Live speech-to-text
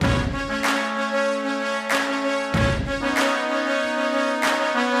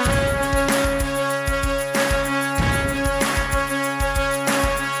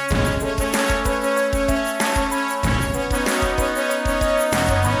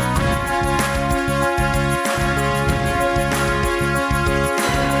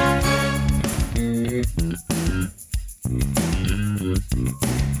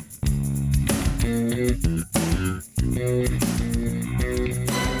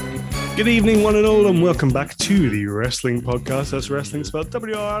Good evening, one and all, and welcome back to the Wrestling Podcast. That's wrestling spelled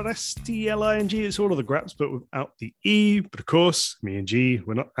WRSTLING. It's all of the graps, but without the E. But of course, me and G,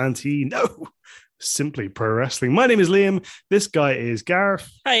 we're not anti, no, simply pro wrestling. My name is Liam. This guy is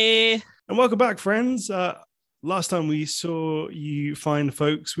Gareth. Hi. And welcome back, friends. Last time we saw you fine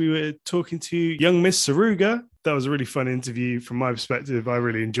folks, we were talking to young Miss Saruga. That was a really fun interview from my perspective. I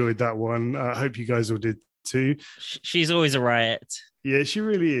really enjoyed that one. I hope you guys all did too. She's always a riot. Yeah, she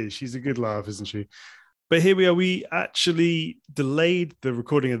really is. She's a good laugh, isn't she? But here we are. We actually delayed the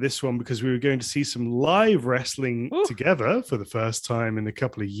recording of this one because we were going to see some live wrestling together for the first time in a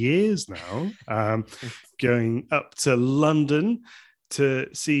couple of years now. Going up to London to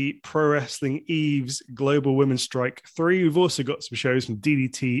see Pro Wrestling Eve's Global Women's Strike 3. We've also got some shows from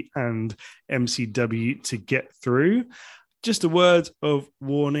DDT and MCW to get through. Just a word of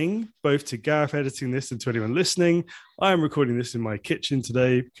warning, both to Gareth editing this and to anyone listening. I am recording this in my kitchen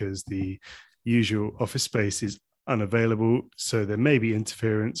today because the usual office space is unavailable, so there may be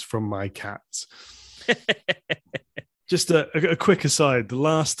interference from my cats. Just a quick aside, the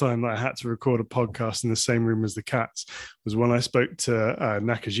last time that I had to record a podcast in the same room as the cats was when I spoke to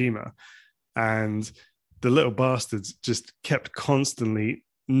Nakajima, and the little bastards just kept constantly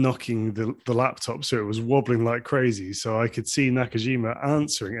knocking the laptop, so it was wobbling like crazy. So I could see Nakajima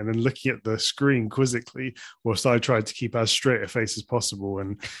answering and then looking at the screen quizzically whilst I tried to keep as straight a face as possible.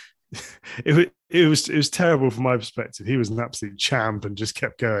 And it was terrible from my perspective. He was an absolute champ and just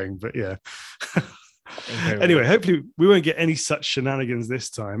kept going. But yeah. Anyway, hopefully we won't get any such shenanigans this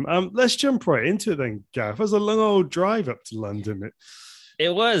time. Let's jump right into it then, Gareth. It was a long old drive up to London. It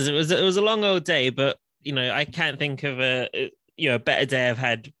was a long old day, but you know, I can't think of a better day I've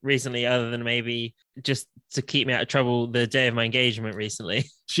had recently, other than maybe just to keep me out of trouble, the day of my engagement recently.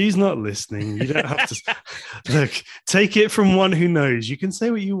 She's not listening. You don't have to look. Take it from one who knows. You can say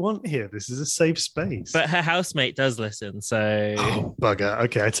what you want here. This is a safe space. But her housemate does listen, so bugger.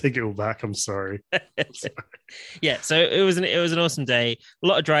 Okay, I take it all back. I'm sorry. Yeah, so it was an awesome day. A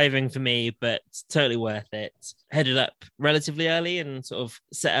lot of driving for me, but totally worth it. Headed up relatively early and sort of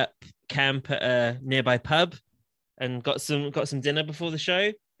set up camp at a nearby pub and got some dinner before the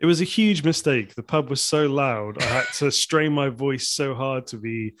show. It was a huge mistake. The pub was so loud. I had to strain my voice so hard to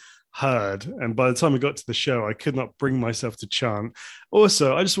be heard. And by the time I got to the show, I could not bring myself to chant.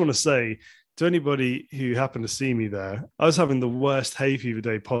 Also, I just want to say to anybody who happened to see me there, I was having the worst hay fever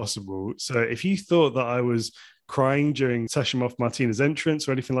day possible. So if you thought that I was crying during Tasha Moff Martina's entrance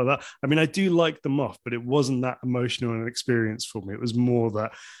or anything like that, I mean, I do like the Moff, but it wasn't that emotional an experience for me. It was more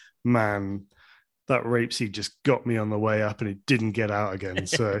that, man, that rape seed just got me on the way up and it didn't get out again.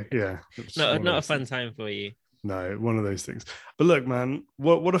 So yeah. Not a fun time for you. No, one of those things. But look, man,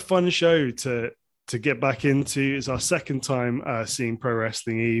 what a fun show to get back into. It's our second time seeing Pro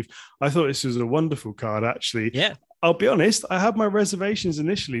Wrestling Eve. I thought this was a wonderful card, actually. Yeah. I'll be honest, I had my reservations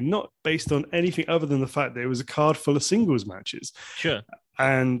initially, not based on anything other than the fact that it was a card full of singles matches. Sure.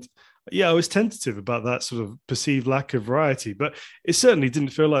 And yeah, I was tentative about that sort of perceived lack of variety, but it certainly didn't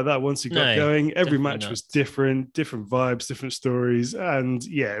feel like that once it got going. Every match was different vibes, different stories. And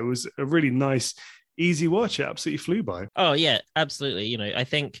yeah, it was a really nice, easy watch. It absolutely flew by. Oh, yeah, absolutely. You know, I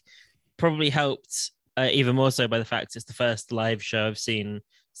think probably helped even more so by the fact it's the first live show I've seen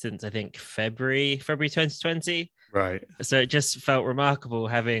since, I think, February 2020. Right. So it just felt remarkable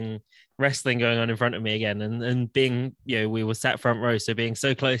having wrestling going on in front of me again, and being, you know, we were sat front row, so being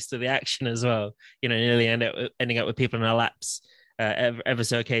so close to the action as well, you know, nearly ending up with people in our laps ever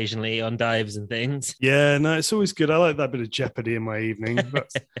so occasionally on dives and things. Yeah, no, it's always good. I like that bit of jeopardy in my evening. But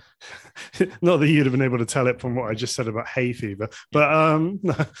not that you'd have been able to tell it from what I just said about hay fever, but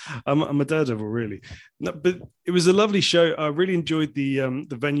no, I'm a daredevil, really. No, but it was a lovely show. I really enjoyed the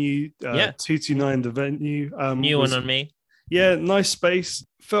venue. 229, the venue. New one on me. Yeah, nice space.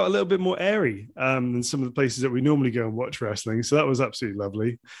 Felt a little bit more airy than some of the places that we normally go and watch wrestling. So that was absolutely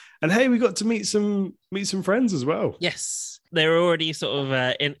lovely. And hey, we got to meet some friends as well. Yes, they were already sort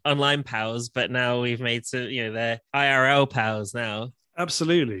of in online pals, but now we've made some, you know, they're IRL pals now.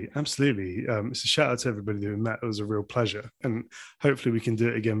 Absolutely. It's a shout out to everybody who met. It was a real pleasure, and hopefully we can do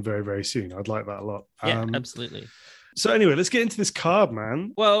it again very, very soon. I'd like that a lot. Yeah, absolutely. So anyway, let's get into this card,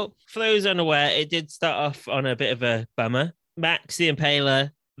 man. Well, for those unaware, it did start off on a bit of a bummer. Max, the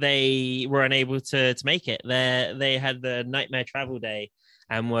Impaler, they were unable to make it. They had the nightmare travel day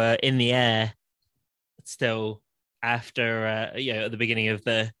and were in the air still after, at the beginning of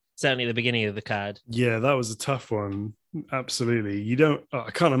the card. Yeah, that was a tough one. Absolutely.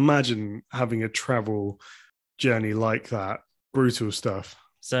 I can't imagine having a travel journey like that. Brutal stuff.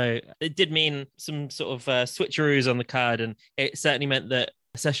 So it did mean some sort of switcheroos on the card, and it certainly meant that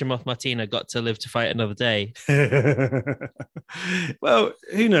Session Moth Martina got to live to fight another day. Well,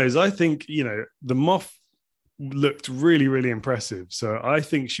 who knows? I think, the Moth looked really, really impressive. So I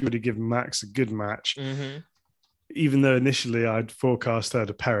think she would have given Max a good match, even though initially I'd forecast her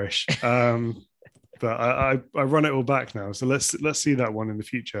to perish. But I run it all back now. So let's see that one in the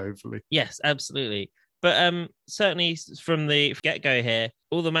future, hopefully. Yes, absolutely. But certainly from the get-go here,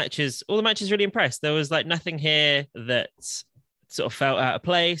 all the matches really impressed. There was like nothing here that sort of felt out of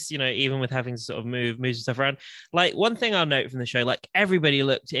place, even with having to sort of move some stuff around. Like one thing I'll note from the show, like everybody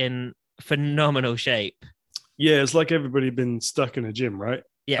looked in phenomenal shape. Yeah, it's like everybody been stuck in a gym, right?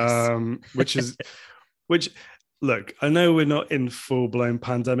 Yes. Which look, I know we're not in full-blown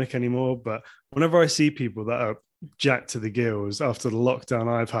pandemic anymore, but whenever I see people that are jacked to the gills after the lockdown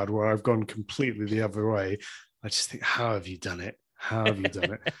I've had where I've gone completely the other way, I just think, how have you done it? How have you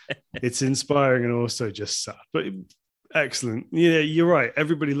done it? It's inspiring and also just sad, but excellent. Yeah, you're right.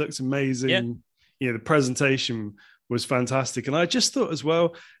 Everybody looks amazing. Yeah. The presentation was fantastic. And I just thought as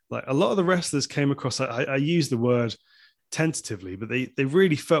well, like a lot of the wrestlers came across, I use the word tentatively, but they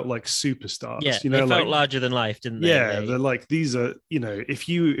really felt like superstars. Yeah, they felt larger than life, didn't they? Yeah, they're like, these are, if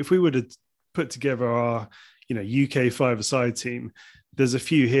we were to put together our, UK five-a-side team, there's a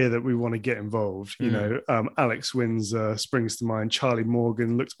few here that we want to get involved. Alex Windsor springs to mind. Charlie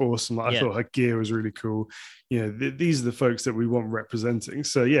Morgan looked awesome. I thought her gear was really cool. These are the folks that we want representing.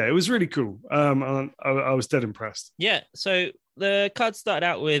 So yeah, it was really cool. I was dead impressed. Yeah. So the card started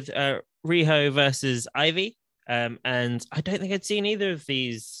out with Riho versus Ivy. And I don't think I'd seen either of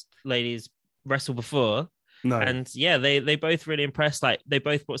these ladies wrestle before. No. And yeah, they both really impressed. Like they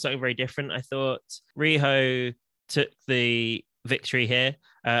both brought something very different. I thought Riho took the victory here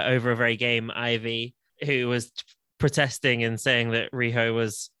over a very game Ivy, who was protesting and saying that Riho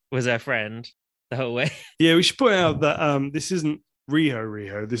was her friend the whole way. Yeah, we should point out that this isn't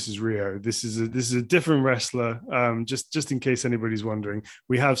Riho. This is Riho. This is a different wrestler. Just in case anybody's wondering,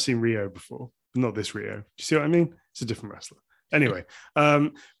 we have seen Riho before, not this Riho. Do you see what I mean? It's a different wrestler. Anyway,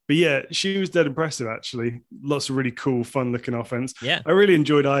 but yeah, she was dead impressive, actually. Lots of really cool, fun-looking offense. Yeah. I really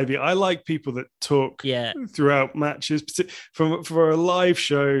enjoyed Ivy. I like people that talk throughout matches. For a live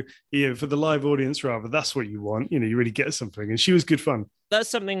show, for the live audience, rather, that's what you want. You really get something. And she was good fun. That's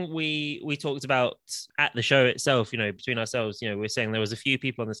something we talked about at the show itself, between ourselves. We're saying there was a few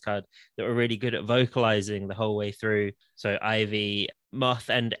people on this card that were really good at vocalizing the whole way through. So Ivy, Moth,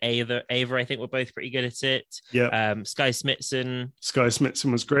 and Ava, I think, were both pretty good at it. Yeah. Sky Smithson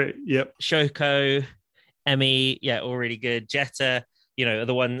was great. Yep. Shoko, Emmy, all really good. Jetta,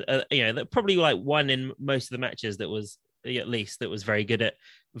 the one, that probably like one in most of the matches that was very good at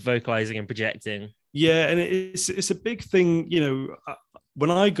vocalizing and projecting. Yeah, and it's a big thing.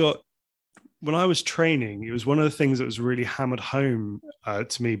 When I was training, it was one of the things that was really hammered home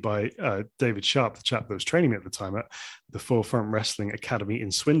to me by David Sharp, the chap that was training me at the time at the Forefront Wrestling Academy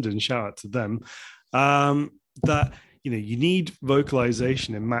in Swindon. Shout out to them. That you need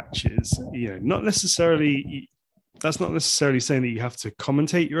vocalization in matches. Not necessarily. That's not necessarily saying that you have to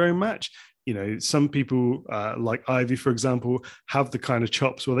commentate your own match. Some people like Ivy, for example, have the kind of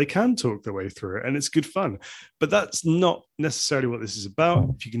chops where they can talk their way through it, and it's good fun. But that's not necessarily what this is about.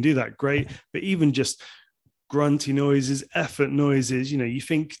 If you can do that, great. But even just grunty noises, effort noises, you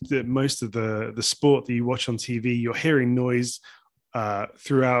think that most of the sport that you watch on TV, you're hearing noise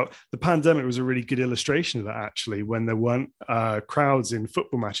throughout. The pandemic was a really good illustration of that, actually. When there weren't crowds in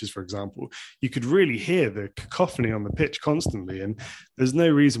football matches, for example, you could really hear the cacophony on the pitch constantly, and there's no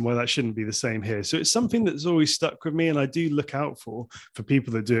reason why that shouldn't be the same here. So it's something that's always stuck with me, and I do look out for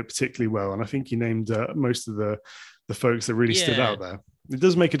people that do it particularly well. And I think you named most of the folks that really stood out there. It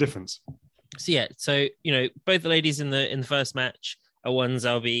does make a difference. So both the ladies in the first match are ones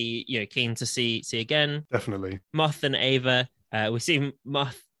I'll be keen to see again. Definitely. Moth and Ava. We've seen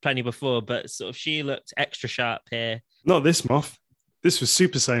Moth plenty before, but sort of she looked extra sharp here. Not this Moth. This was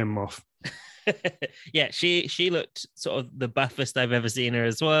Super Saiyan Moth. Yeah, she looked sort of the buffest I've ever seen her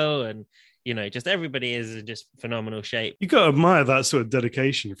as well. And, just everybody is in just phenomenal shape. You got to admire that sort of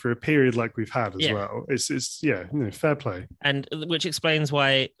dedication for a period like we've had as well. It's fair play. And which explains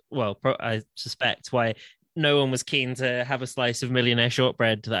why, I suspect why no one was keen to have a slice of millionaire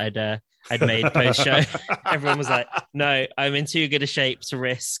shortbread that I'd made post-show. Everyone was like, no, I'm in too good a shape to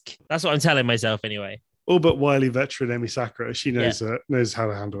risk. That's what I'm telling myself anyway. All but wily veteran Emmy Sakura. She knows knows how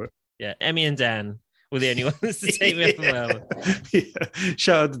to handle it. Yeah, Emmy and Dan were the only ones to take me up well. Yeah.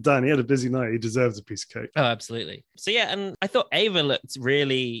 Shout out to Dan. He had a busy night. He deserves a piece of cake. Oh, absolutely. So yeah, and I thought Ava looked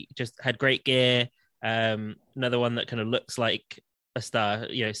really had great gear. Another one that kind of looks like a star,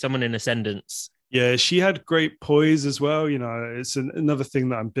 someone in ascendance. Yeah, she had great poise as well. You know, it's another thing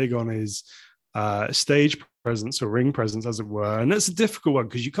that I'm big on is stage presence or ring presence, as it were, and that's a difficult one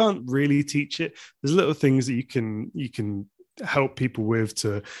because you can't really teach it. There's little things that you can help people with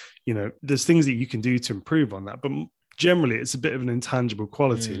to, you know, there's things that you can do to improve on that, but generally it's a bit of an intangible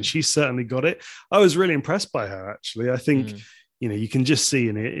quality, and she certainly got it. I was really impressed by her, actually. I think you know, you can just see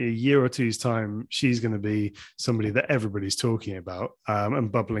in a year or two's time, she's going to be somebody that everybody's talking about,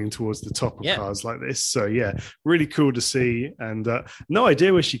 and bubbling towards the top of cards like this. So yeah, really cool to see. And no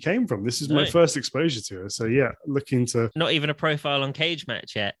idea where she came from. This is my first exposure to her. So yeah, looking to... Not even a profile on Cage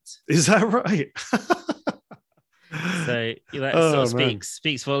Match yet. Is that right? So that sort of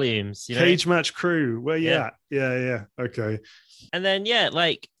speaks volumes. You know? Cage Match crew, where you at? Yeah. Okay. And then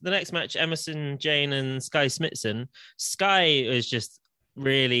like the next match, Emerson, Jane, and Sky Smithson. Sky was just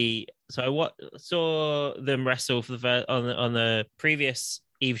really... So I saw them wrestle for on the previous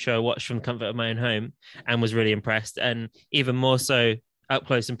Eve show I watched from the comfort of my own home, and was really impressed, and even more so up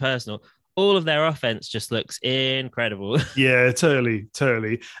close and personal. All of their offense just looks incredible. Yeah, totally.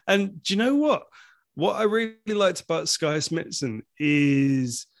 And do you know what? What I really liked about Sky Smithson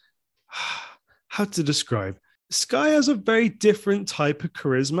is how to describe. Sky has a very different type of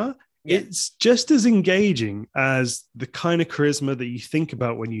charisma. Yeah. It's just as engaging as the kind of charisma that you think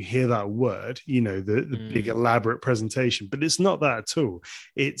about when you hear that word, you know, the big elaborate presentation, but it's not that at all.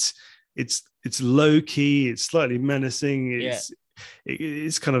 It's low key, it's slightly menacing,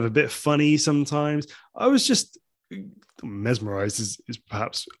 it's kind of a bit funny sometimes. I was just mesmerized is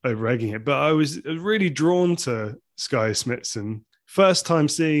perhaps over-egging it, but I was really drawn to Sky Smithson. First time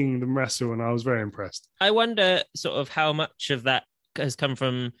seeing them wrestle, and I was very impressed. I wonder sort of how much of that has come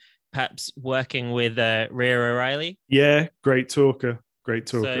from perhaps working with Rhea O'Reilly. Yeah, great talker.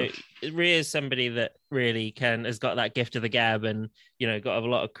 So Rhea is somebody that really has got that gift of the gab, and, you know, got a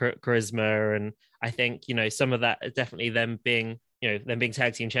lot of charisma. And I think, you know, some of that definitely them being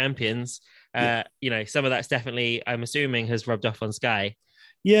tag team champions. You know, some of that's definitely, I'm assuming, has rubbed off on Sky.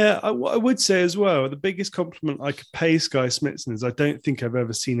 Yeah, what I would say as well, the biggest compliment I could pay Sky Smithson is I don't think I've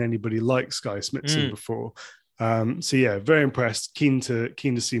ever seen anybody like Sky Smithson before. So yeah, very impressed. Keen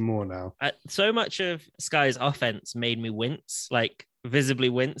to see more now. So much of Sky's offense made me wince, like visibly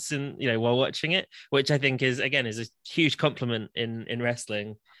wince, and while watching it, which I think is a huge compliment in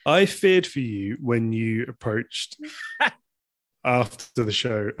wrestling. I feared for you when you approached after the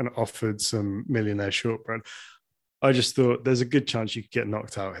show and offered some millionaire shortbread. I just thought there's a good chance you could get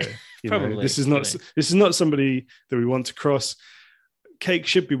knocked out here. Probably. This is not somebody that we want to cross. Cake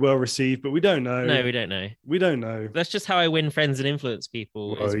should be well received, but we don't know. No, we don't know. We don't know. That's just how I win friends and influence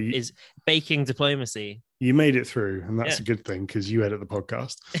people, is baking diplomacy. You made it through, and that's a good thing because you edit the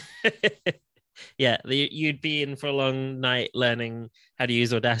podcast. Yeah, you'd be in for a long night learning how to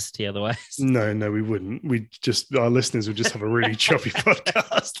use Audacity otherwise. No, we wouldn't. Our listeners would just have a really choppy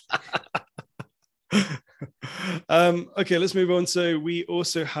podcast. Okay, let's move on. So we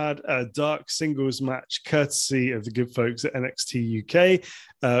also had a dark singles match courtesy of the good folks at NXT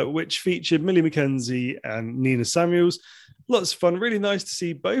UK, which featured Millie McKenzie and Nina Samuels. Lots of fun. Really nice to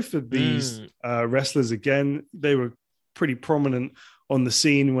see both of these wrestlers again. They were pretty prominent on the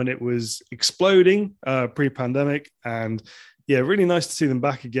scene when it was exploding pre-pandemic, and yeah, really nice to see them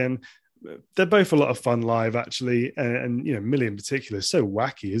back again. They're both a lot of fun live, actually, and Millie in particular is so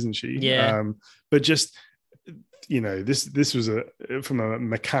wacky, isn't she? Yeah. But just this was from a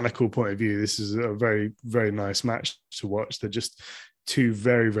mechanical point of view, this is a very, very nice match to watch. They're just two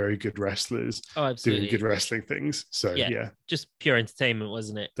very, very good wrestlers doing good wrestling things. So yeah, just pure entertainment,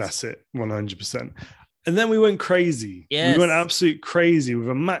 wasn't it? That's it, 100%. And then we went crazy. Yes. We went absolute crazy with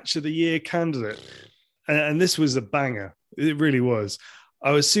a match of the year candidate, and this was a banger. It really was.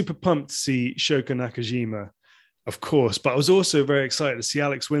 I was super pumped to see Shoko Nakajima, of course, but I was also very excited to see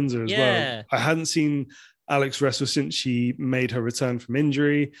Alex Windsor as well. I hadn't seen Alex wrestle since she made her return from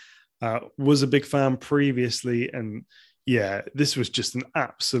injury. Was a big fan previously, and yeah, this was just an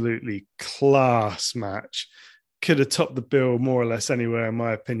absolutely class match. Could have topped the bill more or less anywhere, in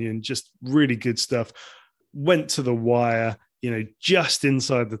my opinion. Just really good stuff. Went to the wire, just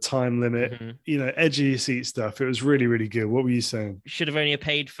inside the time limit, edge of your seat stuff. It was really, really good. What were you saying? Should have only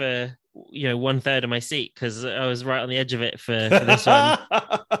paid for, 1/3 of my seat because I was right on the edge of it for this one.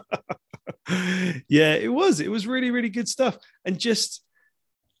 Yeah, it was really, really good stuff. And just,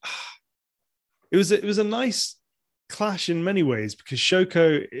 it was a nice clash in many ways because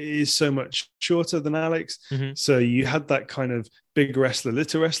Shoko is so much shorter than Alex. So you had that kind of big wrestler,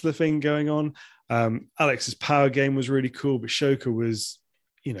 little wrestler thing going on. Alex's power game was really cool, but Shoko was,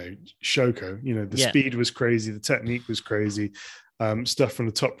 Shoko, the speed was crazy. The technique was crazy. stuff from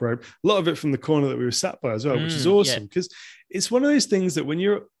the top rope, a lot of it from the corner that we were sat by as well, which is awesome because it's one of those things that when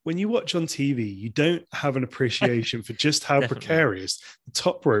you watch on TV, you don't have an appreciation for just how precarious the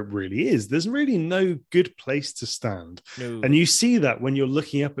top rope really is. There's really no good place to stand. No. And you see that when you're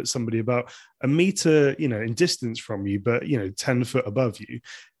looking up at somebody about a meter, in distance from you, but 10 foot above you.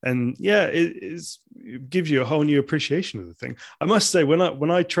 And yeah, it gives you a whole new appreciation of the thing. I must say, when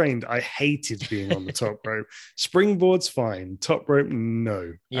I trained, I hated being on the top rope. Springboard's fine, top rope,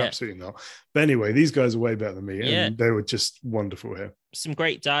 no, absolutely not. But anyway, these guys are way better than me, and they were just wonderful here. Some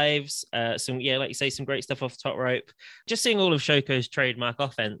great dives, like you say, some great stuff off the top rope. Just seeing all of Shoko's trademark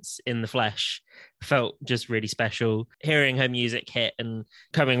offense in the flesh felt just really special. Hearing her music hit and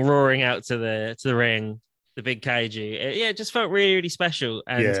coming roaring out to the ring, the big kaiju, it just felt really, really special.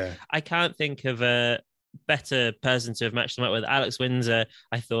 And I can't think of a better person to have matched them up with. Alex Windsor,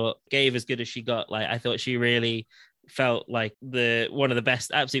 I thought, gave as good as she got. Like, I thought she really felt like one of the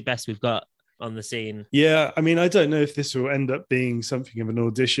best, absolute best we've got on the scene. Yeah, I mean, I don't know if this will end up being something of an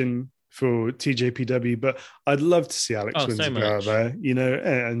audition for TJPW, but I'd love to see Alex Windsor go out there,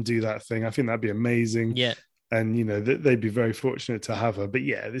 and do that thing. I think that'd be amazing. Yeah. And, they'd be very fortunate to have her. But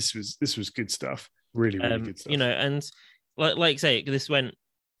yeah, this was good stuff. Really, really good stuff. And like say, this went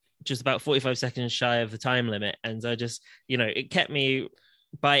just about 45 seconds shy of the time limit. And I just, it kept me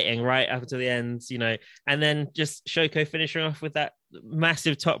biting right up to the end, and then just Shoko finishing off with that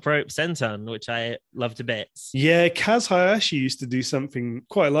massive top rope senton, which I love to bits. Yeah, Kaz Hayashi used to do something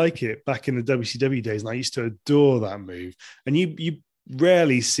quite like it back in the WCW days, and I used to adore that move. And you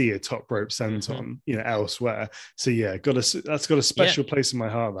rarely see a top rope senton, elsewhere. So yeah, that's got a special place in my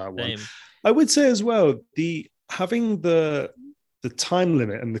heart, that one. Same. I would say as well, having the time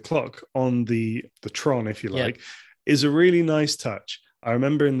limit and the clock on the Tron, if you like, is a really nice touch. I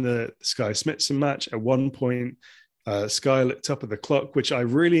remember in the Sky Smithson match, at one point, Sky looked up at the clock, which I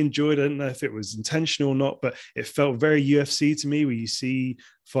really enjoyed. I don't know if it was intentional or not, but it felt very UFC to me, where you see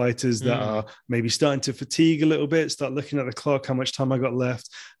fighters that are maybe starting to fatigue a little bit, start looking at the clock, how much time I got left.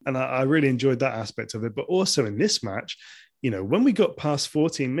 And I really enjoyed that aspect of it. But also in this match, when we got past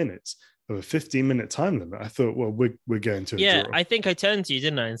 14 minutes, of a 15-minute time limit, I thought, well, we're going to a draw. I think I turned to you,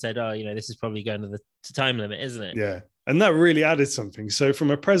 didn't I, and said, oh, this is probably going to the time limit, isn't it? Yeah, and that really added something. So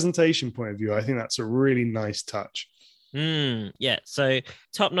from a presentation point of view, I think that's a really nice touch. Yeah, so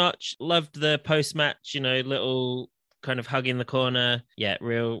top notch. Loved the post-match, little kind of hug in the corner. Yeah,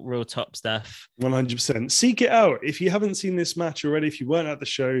 real top stuff. 100%. Seek it out. If you haven't seen this match already, if you weren't at the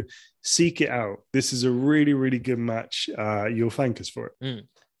show, seek it out. This is a really, really good match. You'll thank us for it.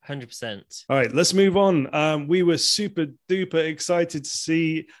 100%. All right, let's move on. We were super duper excited to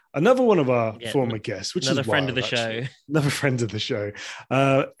see another one of our former guests, which another is friend wild, of the actually. show. Another friend of the show.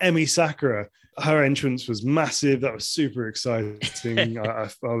 Emi Sakura. Her entrance was massive. That was super exciting. I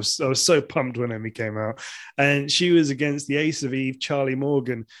was so pumped when Emi came out, and she was against the Ace of Eve, Charlie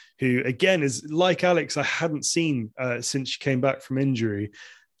Morgan, who again is like Alex. I hadn't seen since she came back from injury,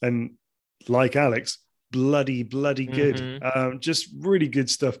 and like Alex, bloody good. Just really good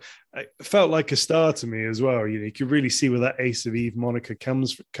stuff. It felt like a star to me as well. You could really see where that Ace of Eve moniker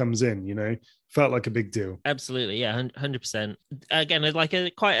comes in. Felt like a big deal. Absolutely, yeah, 100%. Again, like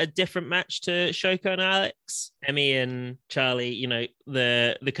quite a different match to Shoko and Alex. Emi and Charlie,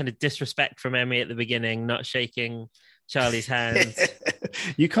 the kind of disrespect from Emi at the beginning, not shaking Charlie's hand.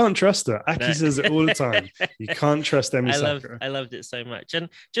 You can't trust her. Aki says it all the time. You can't trust Emi Sakura. I loved it so much. And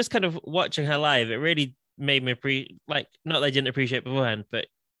just kind of watching her live, it really made me not that I didn't appreciate beforehand, but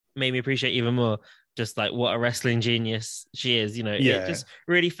made me appreciate even more just like what a wrestling genius she is. It just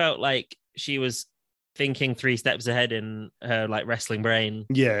really felt like she was thinking 3 steps ahead in her like wrestling brain.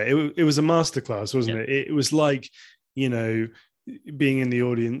 Yeah, it was a masterclass, wasn't it? It was like, being in the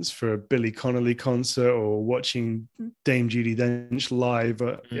audience for a Billy Connolly concert or watching Dame Judi Dench live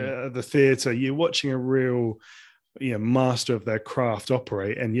at the theater. You're watching a real master of their craft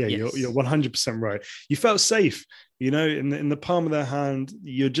operate, and you're 100% right. You felt safe, in the palm of their hand.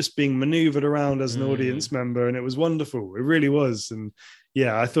 You're just being maneuvered around as an audience member, and it was wonderful. It really was. And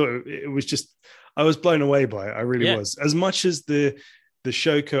I thought it was just, I was blown away by it. I really was. As much as the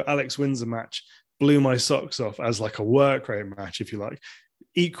Shoko Alex Windsor match blew my socks off as like a work rate match, if you like,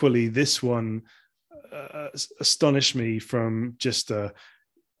 equally this one astonished me from just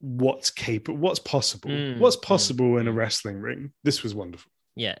what's possible in a wrestling ring. This was wonderful.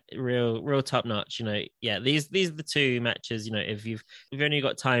 Yeah, real top notch. These are the 2 matches. If you've only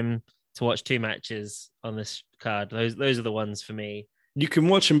got time to watch 2 matches on this card, those are the ones for me. You can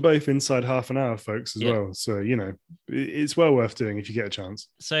watch them both inside half an hour, folks, as Yeah. well. So, it's well worth doing if you get a chance.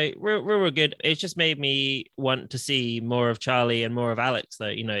 So we're good. It's just made me want to see more of Charlie and more of Alex, though.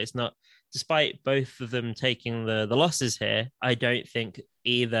 It's not, despite both of them taking the losses here, I don't think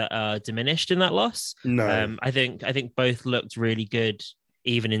either are diminished in that loss. No. I think both looked really good,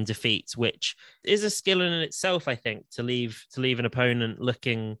 even in defeats, which is a skill in itself. I think to leave an opponent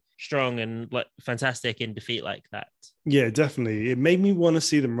looking strong and like fantastic in defeat like that. Yeah, definitely. It made me want to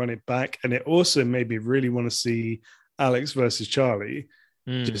see them run it back. And it also made me really want to see Alex versus Charlie.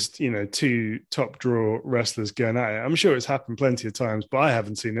 Just, two top draw wrestlers going at it. I'm sure it's happened plenty of times, but I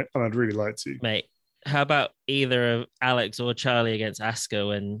haven't seen it and I'd really like to. Mate, how about either of Alex or Charlie against Asuka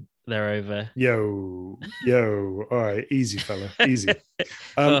when they're over? Yo. All right. Easy, fella. Easy.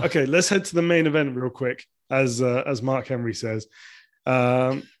 Okay, let's head to the main event real quick. As Mark Henry says.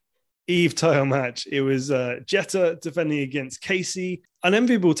 Eve title match. It was Jetta defending against Casey. An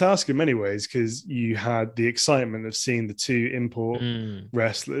enviable task in many ways because you had the excitement of seeing the two import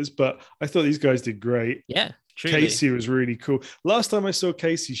wrestlers, but I thought these guys did great. Yeah, truly. Casey was really cool. Last time I saw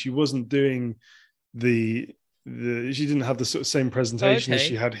Casey, she wasn't doing she didn't have the sort of same presentation as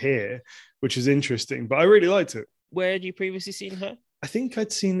she had here, which is interesting, but I really liked it. Where had you previously seen her? I think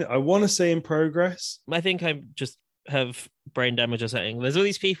I'd seen it, I want to say In Progress. I think I just have brain damage or something. There's all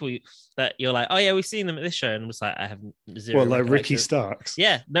these people that you're like, oh yeah, we've seen them at this show, and I'm just like, I have zero. Well, like Ricky Starks.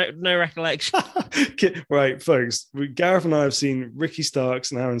 Yeah, no recollection. Right, folks. Gareth and I have seen Ricky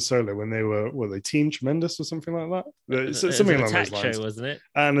Starks and Aaron Solo when they were Team Tremendous or something like that. Something along those lines, show, wasn't it?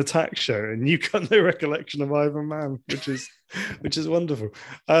 An attack show, and you got no recollection of either man, which is wonderful.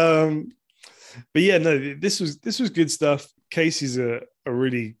 But yeah, no, this was good stuff. Casey's a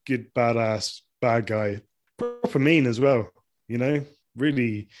really good badass bad guy. Proper mean as well,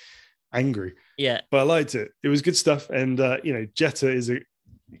 really angry. Yeah. But I liked it. It was good stuff. And, Jetta is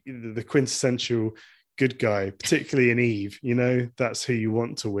the quintessential good guy, particularly in Eve. That's who you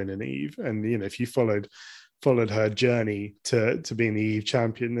want to win in Eve. And, if you followed her journey to being the Eve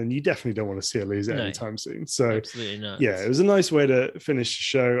champion, then you definitely don't want to see her lose it anytime soon. So, absolutely not. Yeah, it was a nice way to finish the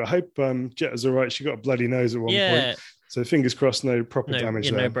show. I hope Jetta's all right. She got a bloody nose at one point. So fingers crossed, no proper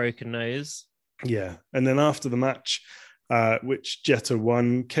damage there. No broken nose. Yeah, and then after the match, which Jetta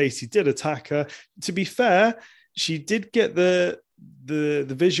won, Casey did attack her. To be fair, she did get the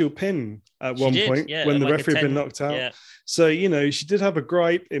visual pin at one point when the referee had been knocked out. Yeah. So, she did have a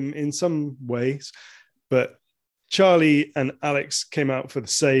gripe in some ways, but Charlie and Alex came out for the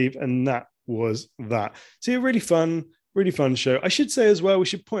save, and that was that. So, a really fun show. I should say as well, we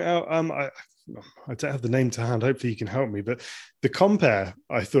should point out, I don't have the name to hand. Hopefully you can help me. But the compare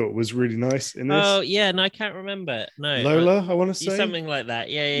I thought was really nice in this. Oh yeah, no, I can't remember. No, Lola, I want to say something like that.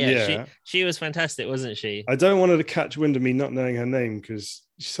 Yeah. She was fantastic, wasn't she? I don't want her to catch wind of me not knowing her name because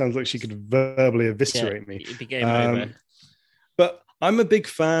she sounds like she could verbally eviscerate me. It became over. But I'm a big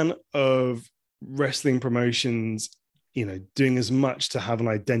fan of wrestling promotions, doing as much to have an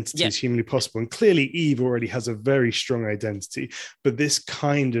identity as humanly possible. And clearly Eve already has a very strong identity, but this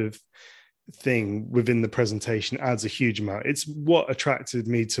kind of thing within the presentation adds a huge amount. It's what attracted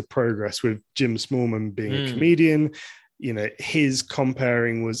me to Progress with Jim Smallman being a comedian. His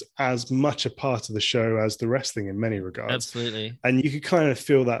comparing was as much a part of the show as the wrestling in many regards. Absolutely. And you could kind of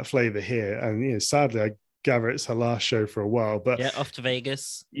feel that flavor here. And sadly, I gather it's her last show for a while. But off to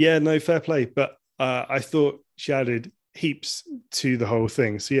Vegas. Yeah, no, fair play. But I thought she added heaps to the whole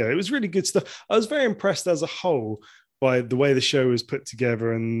thing. So yeah, it was really good stuff. I was very impressed as a whole by the way the show was put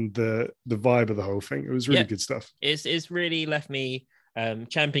together and the vibe of the whole thing. It was really good stuff. It's really left me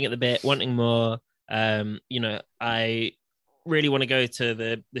champing at the bit, wanting more. I really want to go to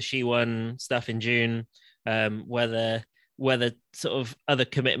the She Won stuff in June. Whether sort of other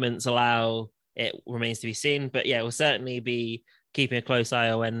commitments allow, it remains to be seen. But yeah, we'll certainly be keeping a close eye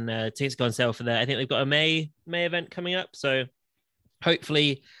on when tickets go on sale for that. I think they've got a May event coming up, so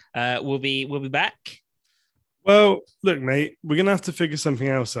hopefully we'll be back. Well, look, mate, we're going to have to figure something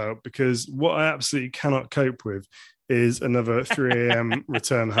else out because what I absolutely cannot cope with is another 3 a.m.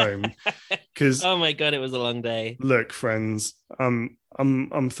 return home. Because oh my God, it was a long day. Look, friends, I'm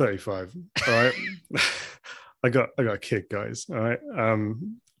 35, all right? I got a kid, guys, all right?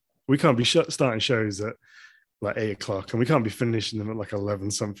 We can't be starting shows at like 8 o'clock and we can't be finishing them at like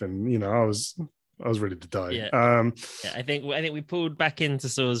 11 something. I was ready to die. Yeah. I think we pulled back into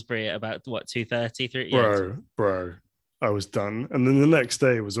Salisbury at about 2:30, 3. Bro, I was done. And then the next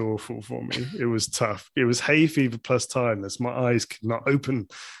day was awful for me. It was tough. It was hay fever plus tiredness. My eyes could not open,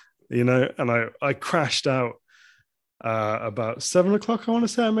 and I crashed out about 7 o'clock. I want to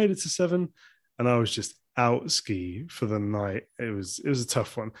say I made it to 7 and I was just out ski for the night. It was a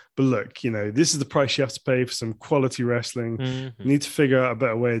tough one. But look, this is the price you have to pay for some quality wrestling. Mm-hmm. You need to figure out a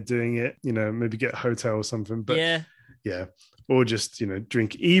better way of doing it. Maybe get a hotel or something. But yeah. Or just,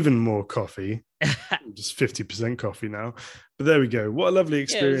 drink even more coffee. Just 50% coffee now. But there we go. What a lovely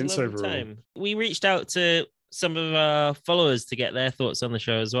experience overall. Time. We reached out to some of our followers to get their thoughts on the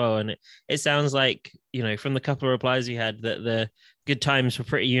show as well. And it sounds like, from the couple of replies we had, that the good times were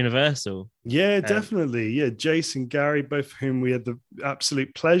pretty universal. Yeah, definitely. Yeah, Jace and Gary, both of whom we had the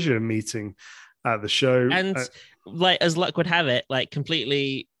absolute pleasure of meeting at the show. And as luck would have it,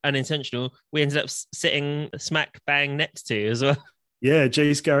 completely unintentional, we ended up sitting smack bang next to as well. Yeah,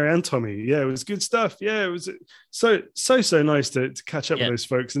 Jace, Gary, and Tommy. Yeah, it was good stuff. Yeah, it was so nice to catch up with those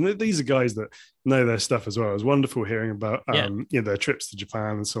folks. And these are guys that know their stuff as well. It was wonderful hearing about their trips to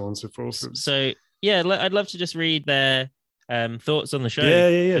Japan and so on and so forth. So yeah, I'd love to just read their thoughts on the show.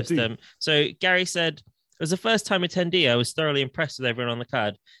 Yeah. So Gary said, as the first time attendee, I was thoroughly impressed with everyone on the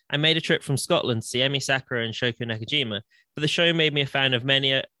card. I made a trip from Scotland to see Emi Sakura and Shoko Nakajima, but the show made me a fan of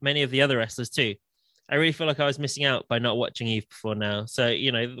many of the other wrestlers too. I really feel like I was missing out by not watching Eve before now. So,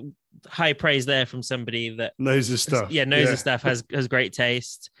 high praise there from somebody that knows his stuff. Knows his stuff, has great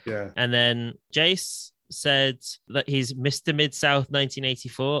taste. Yeah. And then Jace said that he's Mr. Mid-South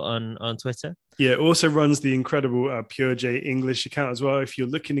 1984 on Twitter. Yeah, also runs the incredible Pure J English account as well. If you're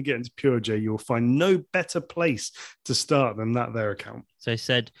looking to get into Pure J, you'll find no better place to start than their account. So he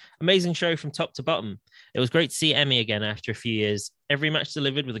said, amazing show from top to bottom. It was great to see Emi again after a few years. Every match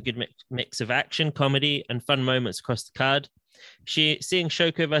delivered with a good mix of action, comedy, and fun moments across the card. Seeing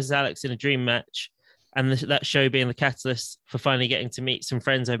Shoko versus Alex in a dream match, and that show being the catalyst for finally getting to meet some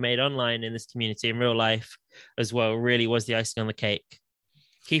friends I've made online in this community in real life as well, really was the icing on the cake.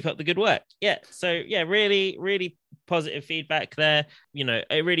 Keep up the good work. Yeah. So yeah, really, really positive feedback there.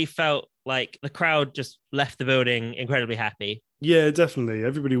 It really felt like the crowd just left the building incredibly happy. Yeah, definitely.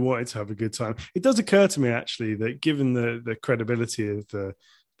 Everybody wanted to have a good time. It does occur to me actually that given the credibility of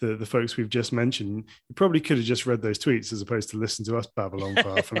the folks we've just mentioned, you probably could have just read those tweets as opposed to listen to us babble on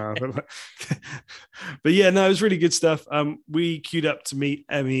for half an hour. But yeah, no, it was really good stuff. We queued up to meet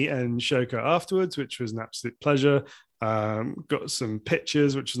Emi and Shoko afterwards, which was an absolute pleasure. Got some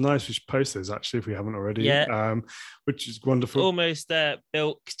pictures, which is nice. We should post those actually if we haven't already. Yeah. Which is wonderful. Almost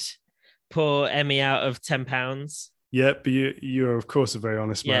bilked poor Emi out of £10. Yeah, but you're of course a very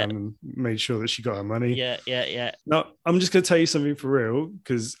honest man and made sure that she got her money. Yeah. Now, I'm just going to tell you something for real,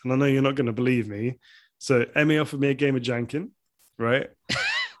 and I know you're not going to believe me. So Emi offered me a game of Jankin, right?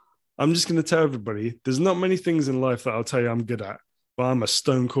 I'm just going to tell everybody, there's not many things in life that I'll tell you I'm good at, but I'm a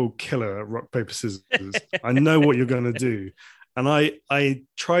stone cold killer at rock, paper, scissors. I know what you're going to do. And I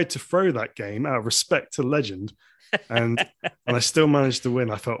tried to throw that game out of respect to legend, and I still managed to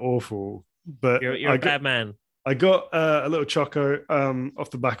win. I felt awful. But you're a bad man. I got a little choco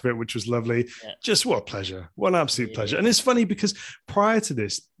off the back of it, which was lovely. Yeah. Just what a pleasure. What an absolute pleasure. And it's funny because prior to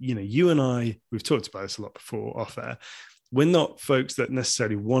this, you and I, we've talked about this a lot before off air. We're not folks that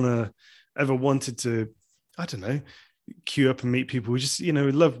necessarily ever wanted to, I don't know, queue up and meet people. We just, we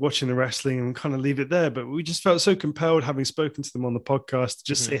love watching the wrestling and kind of leave it there. But we just felt so compelled, having spoken to them on the podcast, to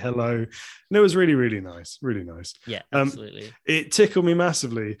just say hello. And it was really, really nice. Really nice. Yeah, absolutely. It tickled me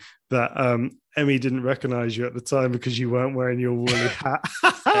massively that Emi didn't recognize you at the time because you weren't wearing your woolly hat.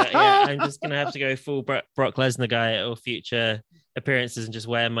 I'm just going to have to go full Brock Lesnar guy at all future appearances and just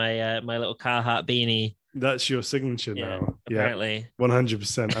wear my my little Carhartt beanie. That's your signature now. Apparently.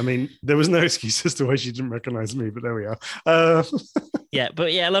 100%. I mean, there was no excuse as to why she didn't recognize me, but there we are.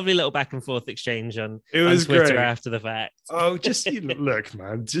 Lovely little back and forth exchange on Twitter great. After the fact. Oh, just look,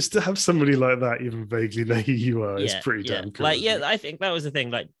 man, just to have somebody like that even vaguely know who you are is pretty damn cool. I think that was the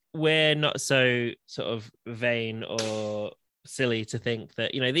thing. We're not so sort of vain or silly to think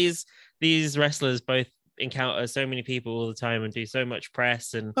that, these wrestlers both encounter so many people all the time and do so much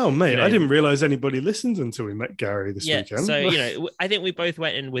press. And I didn't realize anybody listened until we met Gary this weekend. So I think we both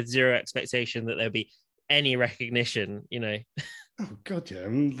went in with zero expectation that there'd be any recognition. Oh god, yeah.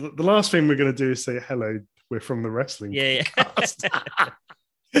 And the last thing we're going to do is say hello, we're from the wrestling podcast.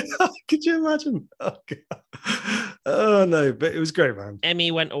 Could you imagine? Oh no, but it was great, man.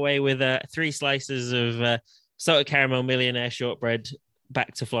 Emi went away with 3 slices of salted caramel millionaire shortbread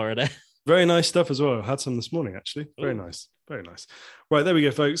back to Florida. Very nice stuff as well. I had some this morning, actually. Very nice. Very nice. Right, there we go,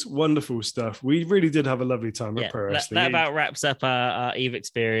 folks. Wonderful stuff. We really did have a lovely time at Pro Wrestling. That about wraps up our Eve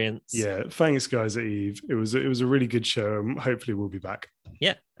experience. Yeah, thanks, guys, at Eve. It was a really good show, and hopefully we'll be back.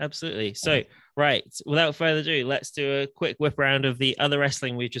 Yeah, absolutely. So, right, without further ado, let's do a quick whip around of the other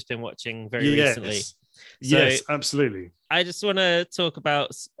wrestling we've just been watching very recently. So Yes, absolutely. I just want to talk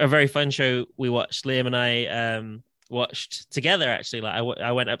about a very fun show we watched. Liam and I watched together, actually. Like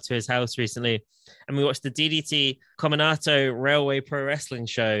I went up to his house recently and we watched the DDT Cominato Railway Pro Wrestling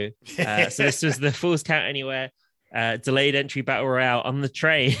show. So this was the Falls Count Anywhere delayed entry battle royale on the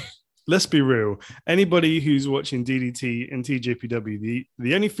train. Let's be real. Anybody who's watching DDT and TJPW,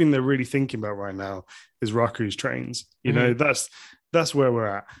 the only thing they're really thinking about right now is Raku's trains. You know, that's where we're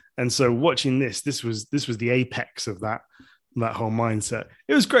at. And so watching this was the apex of that whole mindset.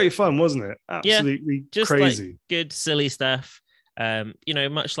 It was great fun, wasn't it? Absolutely just crazy. Like good, silly stuff. You know,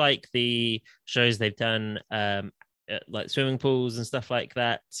 much like the shows they've done, like swimming pools and stuff like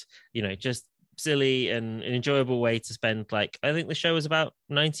that. You know, just silly and an enjoyable way to spend. Like, I think the show was about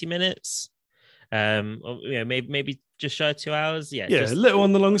 90 minutes. Or, you know, maybe just shy of 2 hours. Yeah, a little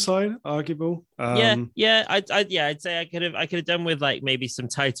on the long side, arguable. I'd say I could have done with like maybe some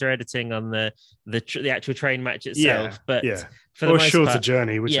tighter editing on the actual train match itself. For the or most shorter part,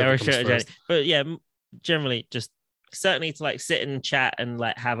 journey, whichever comes shorter first. journey. But generally just certainly to like sit and chat and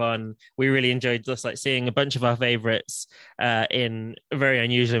like have on. We really enjoyed just like seeing a bunch of our favorites in a very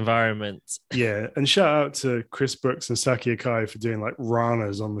unusual environment. Yeah, and shout out to Chris Brooks and Saki Akai for doing like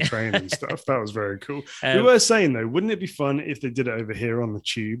ranas on the train and stuff. That was very cool. We were saying though, wouldn't it be fun if they did it over here on the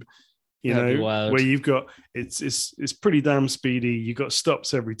tube? You know, where you've got it's pretty damn speedy. You got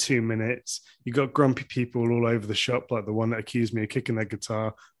stops every 2 minutes. You got grumpy people all over the shop, like the one that accused me of kicking their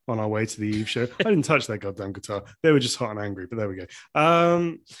guitar on our way to the Eve show. I didn't touch that goddamn guitar. They were just hot and angry, but there we go.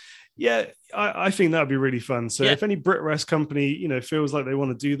 I think that would be really fun. So if any Brit Rest company, you know, feels like they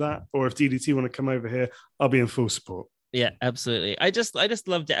want to do that, or if DDT want to come over here, I'll be in full support. Yeah, absolutely. I just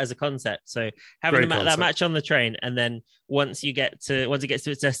loved it as a concept. So having that match on the train, and then once it gets to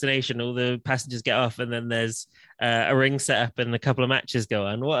its destination, all the passengers get off, and then there's a ring set up and a couple of matches go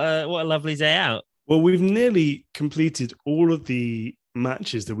on. What a lovely day out. Well, we've nearly completed all of the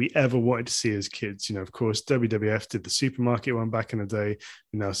matches that we ever wanted to see as kids. You know, of course, WWF did the supermarket one back in the day.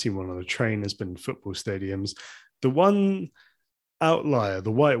 We've now seen one on the train. There's been football stadiums. The one outlier,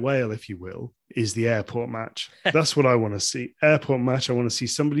 the white whale, if you will, is the airport match. That's what I want to see. Airport match. I want to see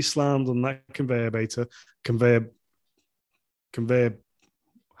somebody slammed on that conveyor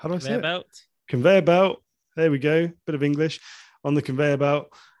how do I say it? Conveyor belt. There we go. Bit of English on the conveyor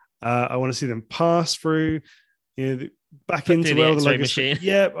belt. I want to see them pass through, you know, back into the X-ray machine.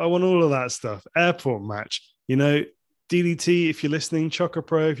 Yeah, I want all of that stuff. Airport match. You know, DDT, if you're listening, Chakra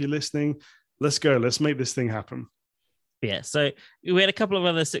Pro, if you're listening, let's go. Let's make this thing happen. Yeah, so we had a couple of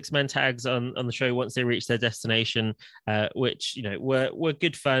other 6-man tags on the show once they reached their destination, which, you know, were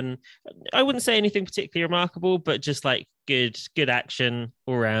good fun. I wouldn't say anything particularly remarkable, but just like good action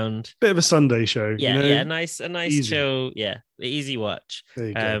all around. Bit of a Sunday show. Yeah, you know? a nice easy. Chill. Yeah, easy watch. There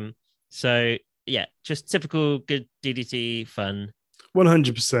you go. So yeah, just typical good DDT fun.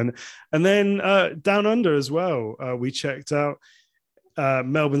 100%. And then Down Under as well. We checked out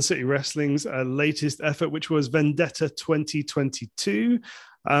Melbourne City Wrestling's latest effort, which was Vendetta 2022,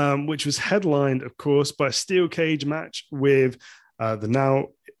 which was headlined, of course, by a steel cage match with the now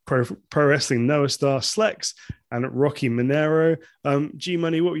Pro Wrestling Noah Star Slex and Rocky Monero.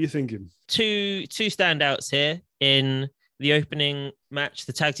 G-Money, what were you thinking? Two standouts here in the opening match,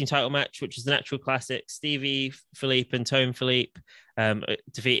 the tag team title match, which was the Natural Classic, Stevie Philippe and Tone Philippe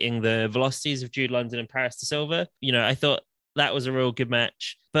defeating the Velocities of Jude London and Paris de Silva. You know, I thought that was a real good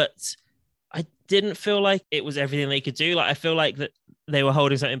match, but I didn't feel like it was everything they could do. Like, I feel like that they were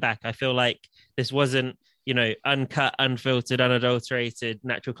holding something back. I feel like this wasn't, you know, uncut, unfiltered, unadulterated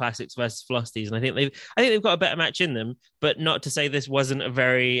Natural Classics versus Velocities. And I think they've got a better match in them, but not to say this wasn't a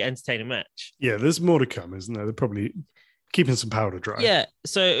very entertaining match. Yeah, there's more to come, isn't there? They're probably keeping some powder dry. Yeah.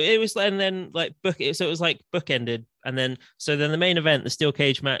 So it was, and then like it was like bookended. And then the main event, the steel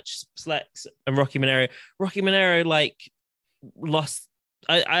cage match, Slex and Rocky Monero. Rocky Monero like lost.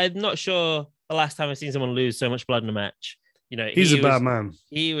 I'm not sure the last time I've seen someone lose so much blood in a match. You know, he's a bad man.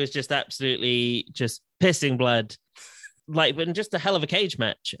 He was just absolutely just pissing blood, like, but just a hell of a cage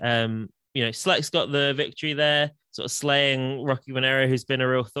match. You know, Slex got the victory there, sort of slaying Rocky Monero, who's been a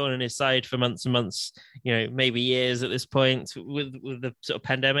real thorn in his side for months and months, you know, maybe years at this point with the sort of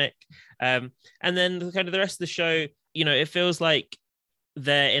pandemic. And then kind of the rest of the show, you know, it feels like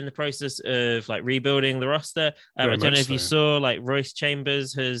they're in the process of like rebuilding the roster. I don't know if you saw, like, Royce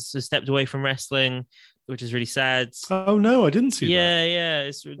Chambers has stepped away from wrestling, which is really sad. Oh no, I didn't see that. Yeah.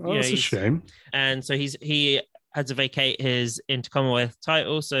 It's a shame. And so he had to vacate his Inter-Commonwealth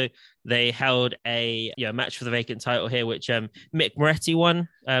title. So they held a match for the vacant title here, which Mick Moretti won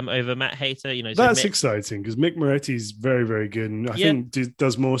over Matt Hayter. That's exciting because Mick Moretti's very, very good, and I think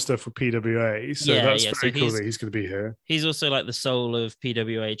does more stuff for PWA. So that's very cool that he's going to be here. He's also like the soul of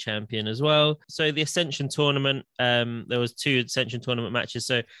PWA champion as well. So the Ascension tournament, there was 2 Ascension tournament matches.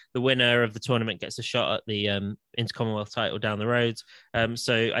 So the winner of the tournament gets a shot at the Intercommonwealth title down the road.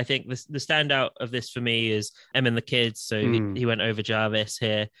 So I think the standout of this for me is Em and the Kid. So he went over Jarvis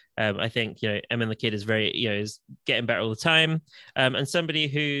here. I think Em and the Kid is very is getting better all the time, and somebody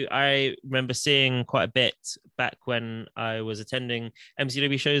who I remember seeing quite a bit back when I was attending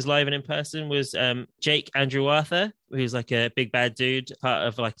MCW shows live and in person was Jake Andrew Arthur, who's like a big bad dude, part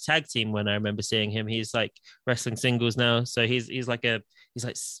of like a tag team. When I remember seeing him, he's like wrestling singles now, so he's like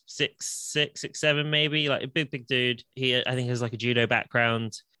 6'7" maybe, like a big dude. He I think has like a judo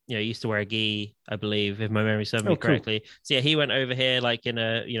background. Used to wear a gi, I believe, if my memory serves me correctly. Cool. So he went over here like in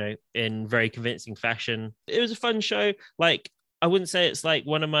a, in very convincing fashion. It was a fun show. Like, I wouldn't say it's like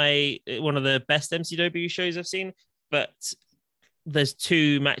one of the best MCW shows I've seen, but there's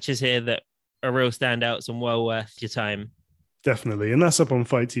 2 matches here that are real standouts and well worth your time. Definitely. And that's up on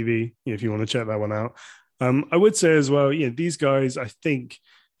Fight TV if you want to check that one out. I would say as well, these guys, I think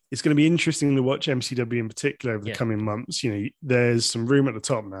it's going to be interesting to watch MCW in particular over the coming months. There's some room at the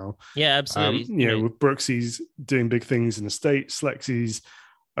top now. Yeah, absolutely. With Brooksy's doing big things in the States, Lexi's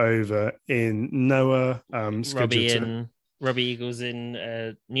over in Noah. Robbie Eagles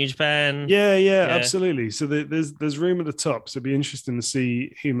in New Japan. Yeah, absolutely. So there's room at the top. So it'll be interesting to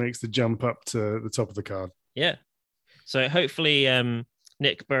see who makes the jump up to the top of the card. Yeah. So hopefully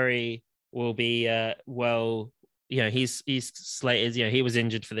Nick Burry will be he's slated. He was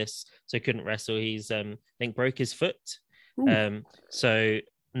injured for this, so couldn't wrestle. He's I think broke his foot. So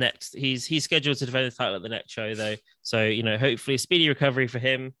next he's scheduled to defend the title at the next show though. So hopefully a speedy recovery for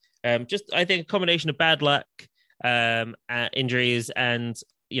him. Just I think a combination of bad luck, injuries, and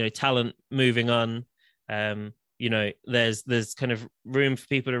talent moving on. There's kind of room for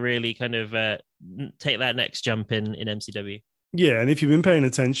people to really kind of take that next jump in MCW. Yeah, and if you've been paying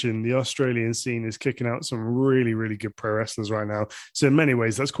attention, the Australian scene is kicking out some really, really good pro wrestlers right now. So in many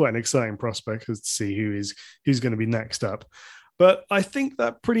ways, that's quite an exciting prospect to see who's going to be next up. But I think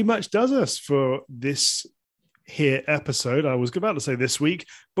that pretty much does us for this here episode. I was about to say this week,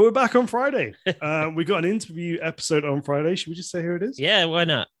 but we're back on Friday. We got an interview episode on Friday. Should we just say who it is? Yeah, why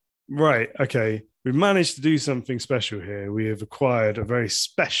not? Right. Okay. We've managed to do something special here. We have acquired a very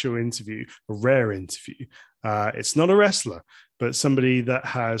special interview, a rare interview. It's not a wrestler, but somebody that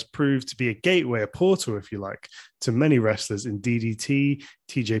has proved to be a gateway, a portal, if you like, to many wrestlers in DDT,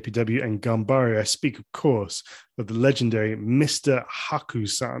 TJPW, and Ganbare. I speak, of course, of the legendary Mr.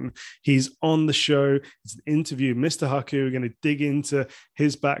 Haku-san. He's on the show. It's an interview. Mr. Haku, we're going to dig into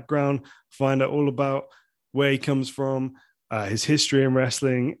his background, find out all about where he comes from, his history in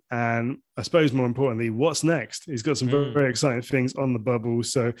wrestling, and I suppose more importantly, what's next. He's got some very, very exciting things on the bubble.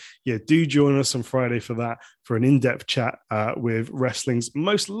 So yeah, do join us on Friday for that, for an in-depth chat with wrestling's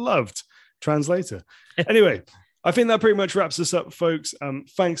most loved translator. Anyway, I think that pretty much wraps us up, folks.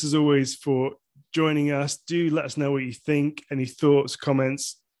 Thanks as always for joining us. Do let us know what you think, any thoughts,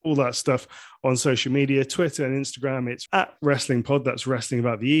 comments, all that stuff on social media, Twitter and Instagram. It's at Wrestling Pod. That's Wrestling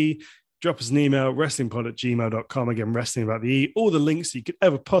About the E. Drop us an email, wrestlingpod@gmail.com. Again, Wrestling About the E. All the links you could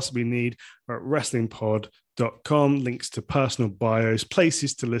ever possibly need are at wrestlingpod.com. Links to personal bios,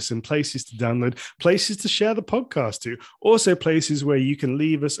 places to listen, places to download, places to share the podcast to. Also places where you can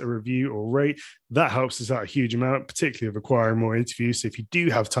leave us a review or rate. That helps us out a huge amount, particularly of acquiring more interviews. So if you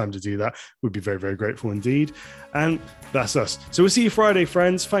do have time to do that, we'd be very, very grateful indeed. And that's us. So we'll see you Friday,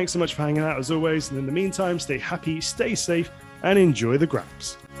 friends. Thanks so much for hanging out as always. And in the meantime, stay happy, stay safe, and enjoy the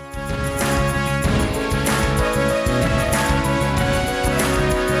grabs.